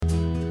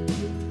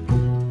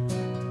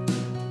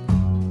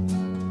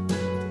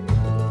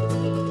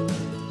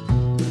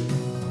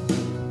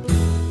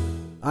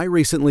I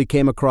recently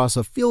came across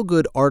a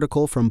feel-good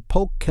article from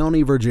Polk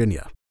County,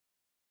 Virginia.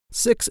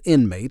 6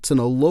 inmates in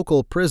a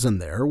local prison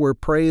there were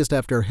praised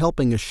after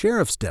helping a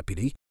sheriff's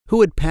deputy who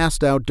had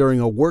passed out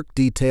during a work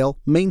detail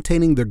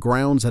maintaining the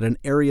grounds at an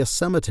area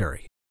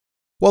cemetery.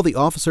 While the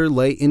officer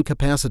lay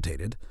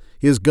incapacitated,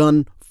 his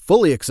gun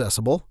fully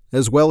accessible,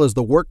 as well as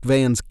the work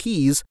van's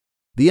keys,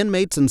 the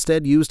inmates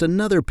instead used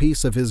another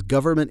piece of his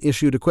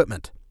government-issued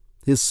equipment,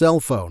 his cell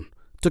phone,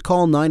 to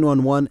call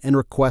 911 and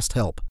request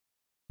help.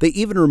 They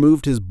even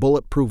removed his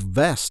bulletproof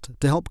vest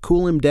to help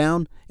cool him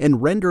down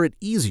and render it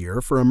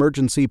easier for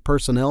emergency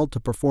personnel to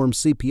perform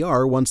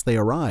CPR once they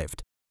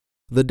arrived.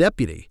 The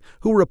deputy,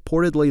 who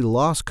reportedly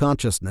lost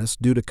consciousness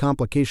due to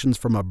complications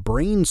from a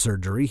brain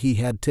surgery he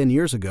had 10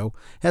 years ago,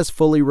 has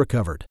fully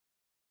recovered.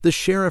 The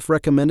sheriff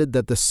recommended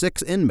that the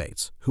 6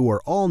 inmates, who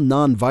are all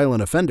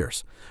non-violent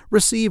offenders,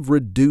 receive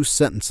reduced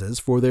sentences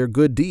for their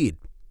good deed.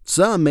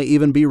 Some may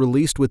even be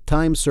released with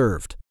time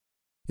served.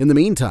 In the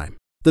meantime,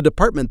 the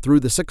department threw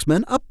the 6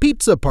 men a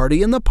pizza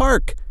party in the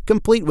park,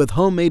 complete with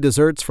homemade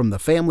desserts from the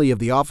family of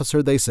the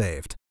officer they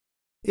saved.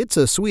 It's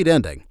a sweet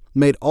ending,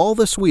 made all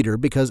the sweeter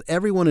because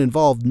everyone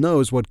involved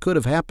knows what could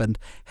have happened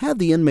had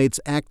the inmates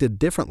acted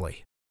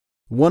differently.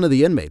 One of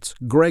the inmates,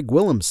 Greg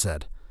Willems,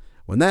 said,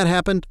 "When that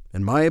happened,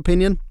 in my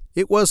opinion,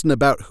 it wasn't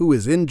about who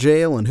is in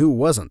jail and who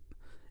wasn't.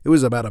 It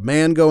was about a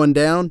man going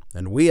down,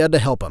 and we had to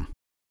help him."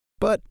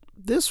 But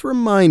this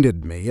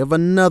reminded me of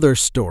another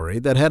story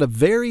that had a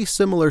very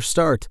similar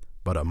start,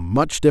 but a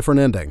much different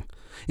ending,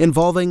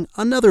 involving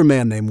another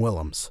man named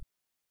Willems.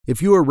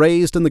 If you were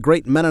raised in the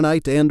great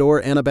Mennonite and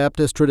or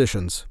Anabaptist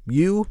traditions,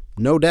 you,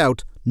 no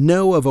doubt,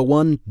 know of a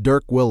one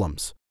Dirk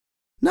Willems.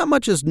 Not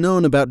much is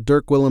known about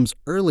Dirk Willems'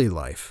 early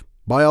life.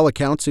 By all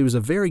accounts, he was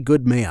a very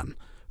good man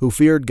who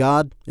feared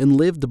God and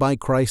lived by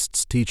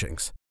Christ's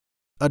teachings.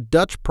 A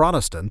Dutch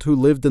Protestant who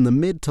lived in the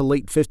mid to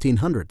late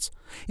 1500s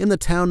in the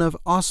town of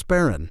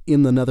Osparen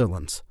in the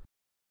Netherlands.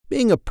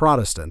 Being a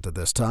Protestant at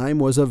this time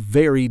was a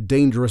very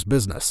dangerous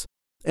business,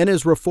 and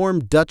his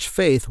Reformed Dutch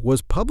faith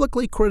was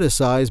publicly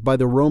criticized by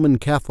the Roman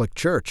Catholic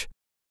Church.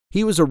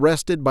 He was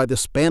arrested by the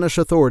Spanish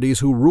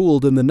authorities who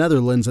ruled in the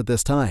Netherlands at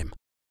this time,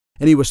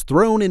 and he was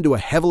thrown into a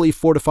heavily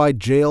fortified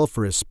jail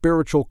for his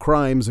spiritual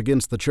crimes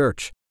against the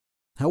church.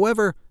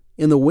 However,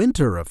 in the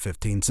winter of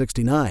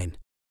 1569,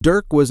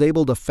 Dirk was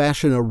able to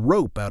fashion a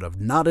rope out of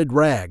knotted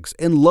rags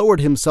and lowered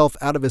himself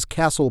out of his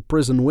castle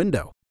prison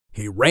window.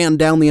 He ran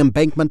down the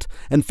embankment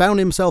and found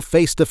himself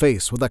face to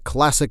face with a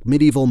classic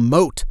medieval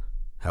moat.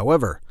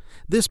 However,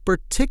 this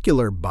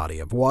particular body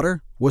of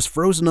water was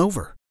frozen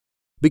over.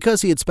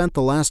 Because he had spent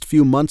the last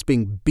few months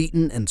being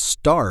beaten and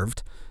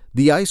starved,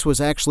 the ice was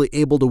actually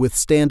able to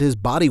withstand his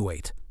body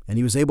weight, and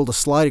he was able to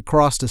slide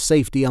across to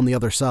safety on the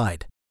other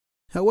side.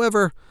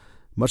 However,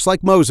 much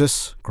like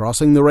Moses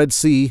crossing the Red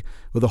Sea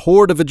with a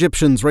horde of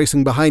Egyptians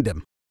racing behind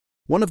him,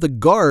 one of the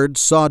guards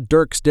saw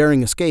Dirk's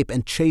daring escape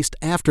and chased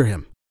after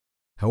him.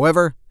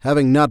 However,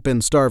 having not been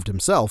starved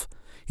himself,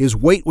 his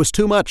weight was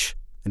too much,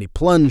 and he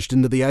plunged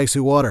into the icy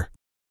water.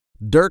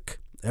 Dirk,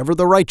 ever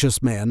the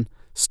righteous man,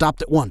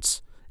 stopped at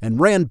once and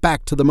ran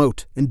back to the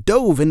moat and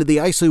dove into the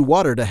icy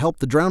water to help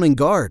the drowning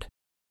guard.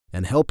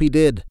 And help he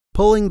did,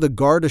 pulling the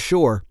guard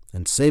ashore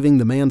and saving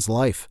the man's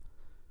life.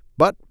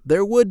 But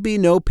there would be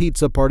no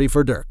pizza party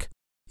for Dirk.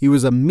 He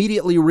was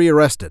immediately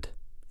rearrested,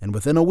 and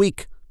within a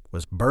week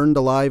was burned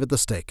alive at the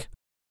stake.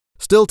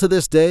 Still to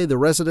this day, the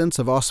residents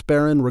of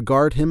Osparen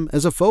regard him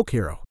as a folk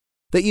hero.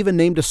 They even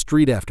named a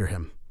street after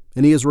him,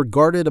 and he is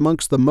regarded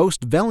amongst the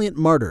most valiant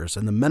martyrs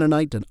in the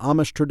Mennonite and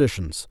Amish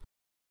traditions.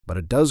 But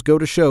it does go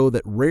to show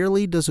that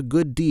rarely does a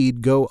good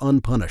deed go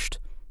unpunished,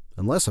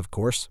 unless, of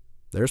course,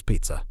 there's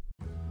pizza.